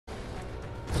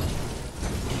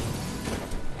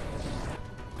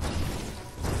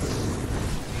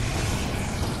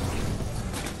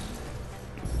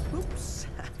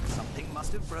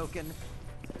broken.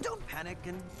 Don't panic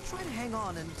and try to hang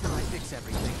on until I fix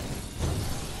everything.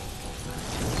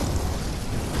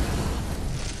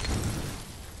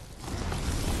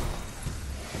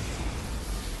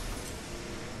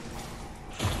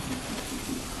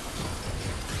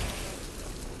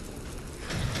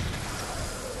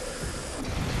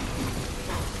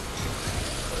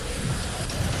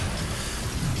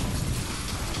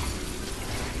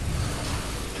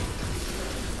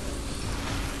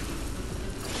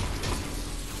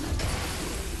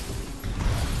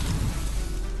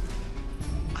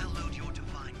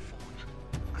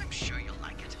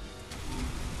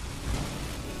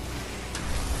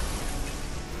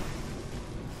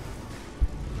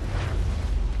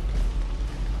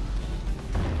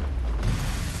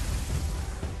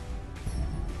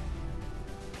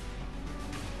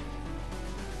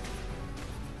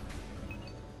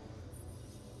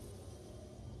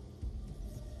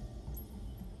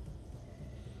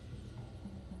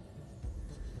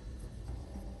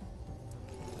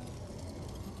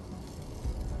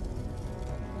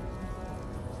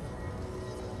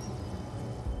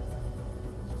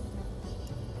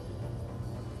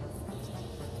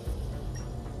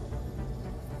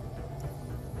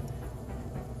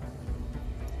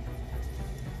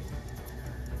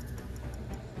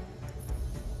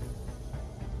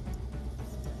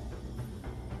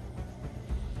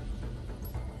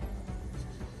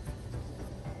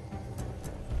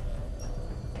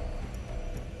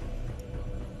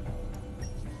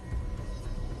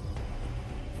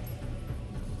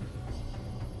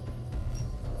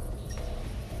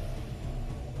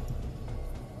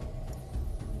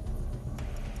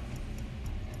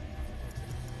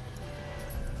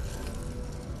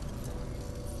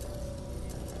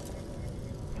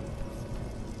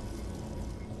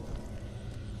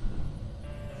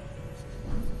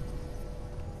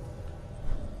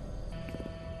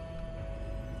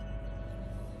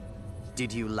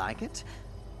 Did you like it?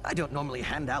 I don't normally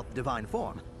hand out the divine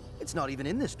form. It's not even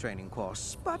in this training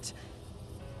course, but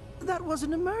that was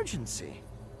an emergency.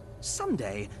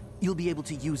 Someday, you'll be able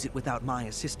to use it without my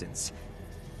assistance.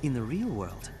 In the real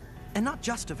world, and not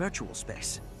just a virtual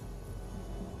space.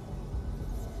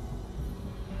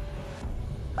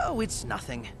 Oh, it's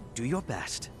nothing. Do your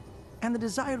best. And the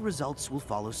desired results will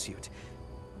follow suit.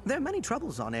 There are many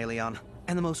troubles on Aelion,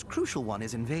 and the most crucial one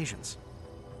is invasions.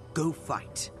 Go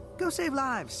fight. Go save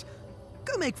lives.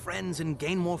 Go make friends and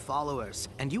gain more followers,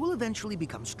 and you will eventually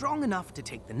become strong enough to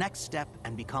take the next step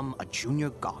and become a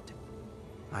junior god.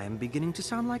 I am beginning to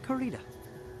sound like Harita.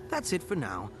 That's it for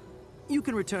now. You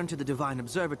can return to the Divine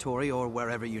Observatory or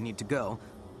wherever you need to go.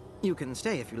 You can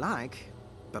stay if you like,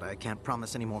 but I can't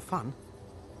promise any more fun.